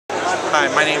Hi,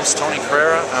 my name is Tony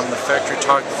Carrera. I'm the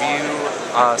FactoryTalk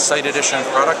View Site Edition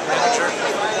Product Manager.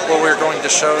 What we're going to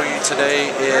show you today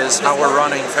is how we're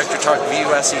running FactoryTalk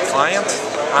View SE Client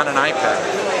on an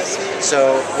iPad.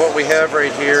 So what we have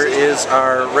right here is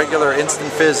our regular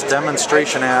Instant Fizz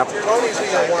demonstration app,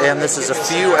 and this is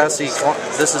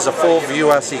a full View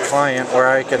SE client where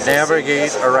I can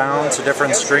navigate around to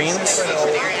different screens,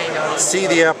 see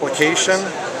the application.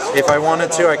 If I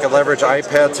wanted to, I could leverage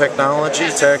iPad technology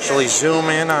to actually zoom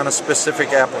in on a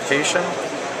specific application,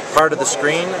 part of the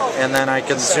screen, and then I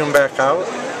can zoom back out.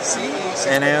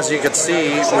 And as you can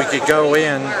see, we could go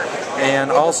in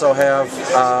and also have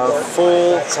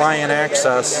full client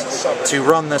access to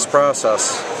run this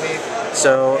process.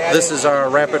 So this is our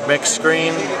rapid mix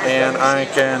screen, and I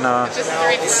can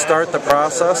start the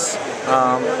process.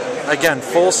 Again,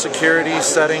 full security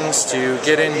settings to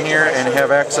get in here and have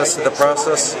access to the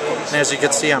process. And as you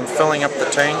can see, I'm filling up the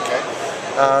tank.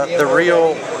 The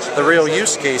real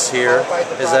use case here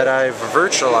is that I've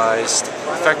virtualized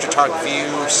FactoryTalk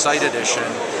View Site Edition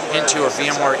into a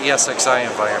VMware ESXi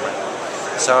environment.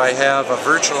 So I have a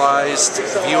virtualized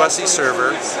View SE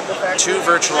server, two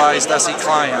virtualized SE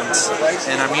clients,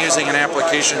 and I'm using an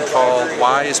application called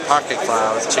Wise Pocket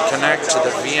Cloud to connect to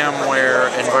the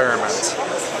VMware environment.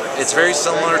 It's very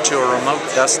similar to a remote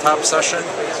desktop session,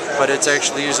 but it's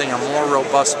actually using a more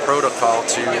robust protocol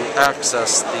to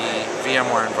access the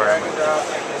VMware environment.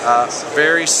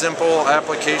 Very simple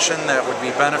application that would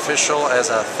be beneficial as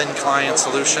a thin client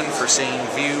solution for seeing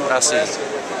View SE.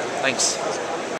 Thanks.